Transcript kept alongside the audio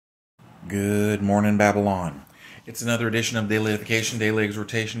Good morning, Babylon. It's another edition of Daily Edification, Daily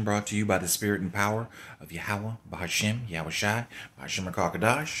Exhortation, brought to you by the Spirit and power of Yahweh, Bahashim, Yahweh Shai, Bahashim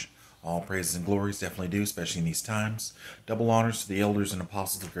HaKadosh. All praises and glories definitely due, especially in these times. Double honors to the elders and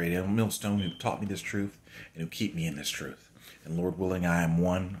apostles of Great Millstone who taught me this truth and who keep me in this truth. And Lord willing, I am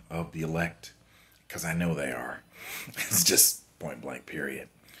one of the elect, because I know they are. It's just point blank, period.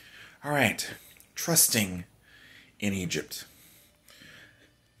 All right, trusting in Egypt.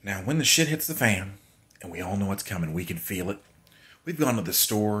 Now, when the shit hits the fan, and we all know it's coming, we can feel it. We've gone to the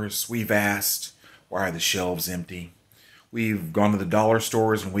stores, we've asked, why are the shelves empty? We've gone to the dollar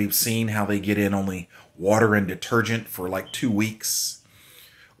stores and we've seen how they get in only water and detergent for like 2 weeks.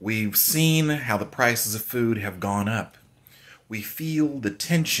 We've seen how the prices of food have gone up. We feel the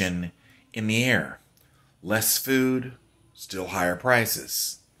tension in the air. Less food, still higher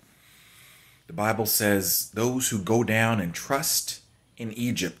prices. The Bible says those who go down and trust in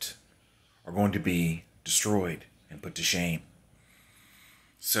Egypt are going to be destroyed and put to shame.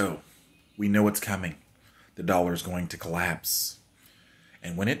 So, we know it's coming. The dollar is going to collapse.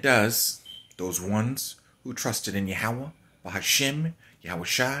 And when it does, those ones who trusted in Yahweh, Bahashim, Yahweh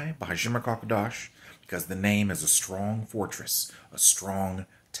Shai, Bahashim HaKadosh, because the name is a strong fortress, a strong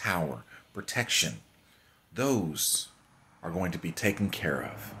tower, protection, those are going to be taken care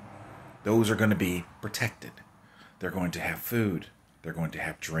of. Those are going to be protected. They're going to have food. They're going to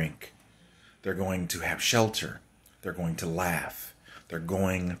have drink. They're going to have shelter. They're going to laugh. They're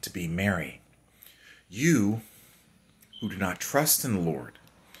going to be merry. You, who do not trust in the Lord,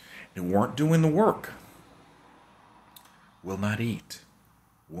 who weren't doing the work, will not eat,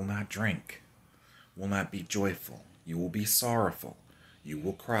 will not drink, will not be joyful. You will be sorrowful. You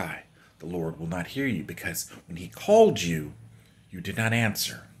will cry. The Lord will not hear you, because when he called you, you did not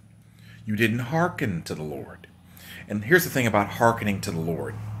answer. You didn't hearken to the Lord. And here's the thing about hearkening to the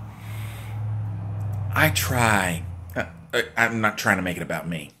Lord. I'm not trying to make it about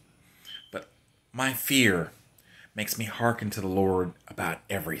me, but my fear makes me hearken to the Lord about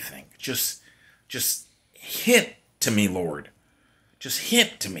everything. Just hint to me, Lord. Just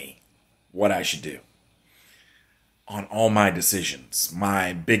hint to me what I should do on all my decisions,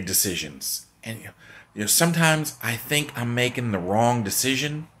 my big decisions. And sometimes I think I'm making the wrong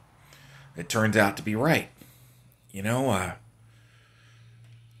decision. It turns out to be right.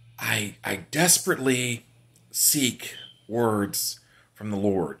 I desperately seek words from the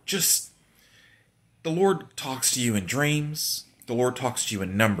Lord. The Lord talks to you in dreams. The Lord talks to you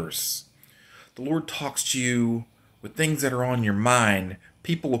in numbers. The Lord talks to you with things that are on your mind.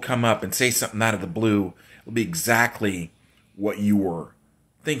 People will come up and say something out of the blue. It'll be exactly what you were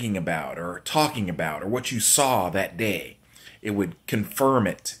thinking about or talking about or what you saw that day. It would confirm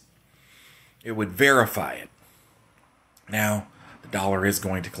it. It would verify it. Now, the dollar is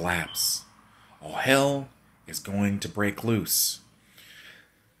going to collapse. All hell is going to break loose.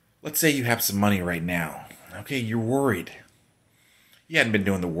 Let's say you have some money right now. Okay, you're worried. You hadn't been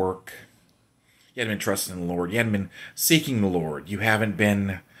doing the work. You hadn't been trusting in the Lord. You hadn't been seeking the Lord. You haven't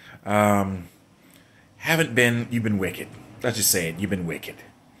been, you've been wicked. Let's just say it, you've been wicked.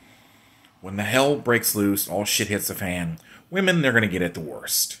 When the hell breaks loose, all shit hits the fan, women, they're going to get it the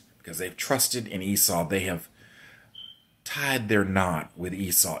worst. Because they've trusted in Esau. They have tied their knot with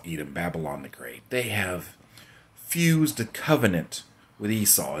Esau, Edom, Babylon the Great. They have fused a covenant with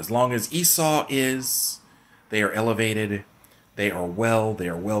Esau. As long as Esau is, they are elevated, they are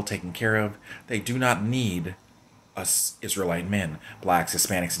well taken care of. They do not need us Israelite men, blacks,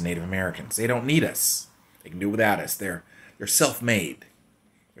 Hispanics, and Native Americans. They don't need us. They can do without us. They're self-made.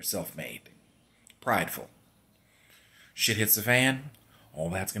 They're self-made. Prideful. Shit hits the fan, all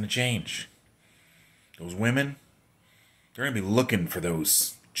that's going to change. Those women, they're going to be looking for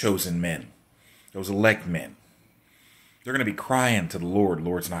those chosen men, those elect men. They're going to be crying to the Lord. The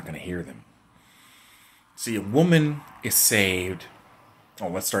Lord's not going to hear them. See, a woman is saved. Oh,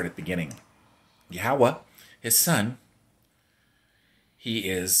 let's start at the beginning. Yahweh, his son, he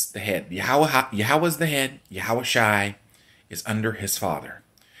is the head. Yahweh is the head. Yahweh Shai is under his father.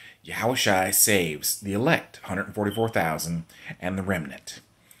 Yahweh Shai saves the elect, 144,000, and the remnant.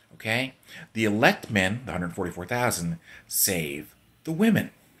 Okay? The elect men, the 144,000, save the women.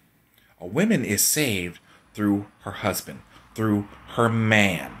 A woman is saved through her husband, through her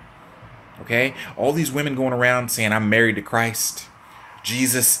man. Okay? All these women going around saying, I'm married to Christ.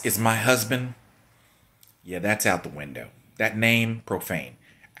 Jesus is my husband. Yeah, that's out the window. That name, profane,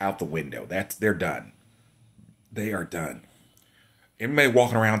 out the window. They're done. They are done. Everybody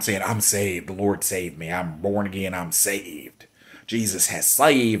walking around saying, I'm saved. The Lord saved me. I'm born again. I'm saved. Jesus has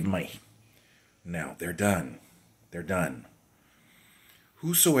saved me. No, they're done. They're done.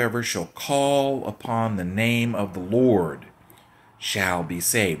 Whosoever shall call upon the name of the Lord shall be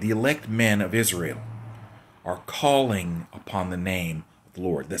saved. The elect men of Israel are calling upon the name of the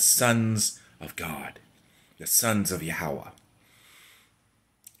Lord, the sons of God, the sons of Yahweh.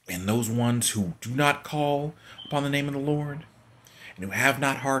 And those ones who do not call upon the name of the Lord, and who have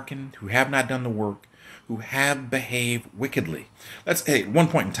not hearkened, who have not done the work, who have behaved wickedly. At one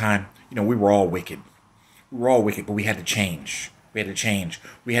point in time, we were all wicked. We were all wicked, but we had to change. We had to change.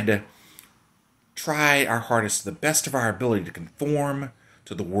 We had to try our hardest to the best of our ability to conform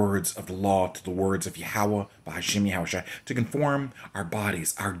to the words of the law, to the words of Yahweh, Bahashim Yahushua, to conform our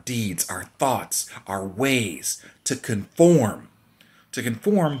bodies, our deeds, our thoughts, our ways, to conform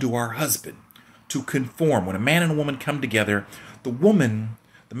to our husband, to conform. When a man and a woman come together, the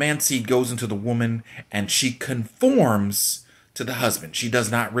man's seed goes into the woman, and she conforms to the husband. She does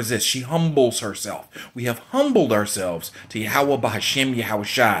not resist. She humbles herself. We have humbled ourselves to Yahweh Bahashim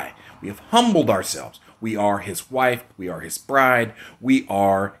Yahushai. We have humbled ourselves. We are his wife. We are his bride. We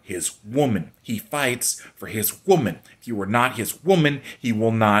are his woman. He fights for his woman. If you are not his woman, he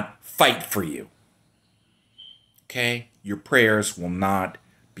will not fight for you. Okay? Your prayers will not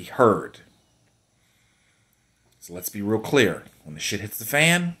be heard. So let's be real clear. When the shit hits the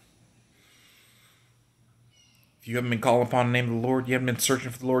fan, if you haven't been calling upon the name of the Lord, you haven't been searching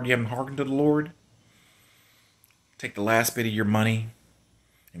for the Lord, you haven't hearkened to the Lord, take the last bit of your money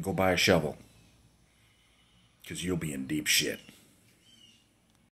and go buy a shovel, because you'll be in deep shit.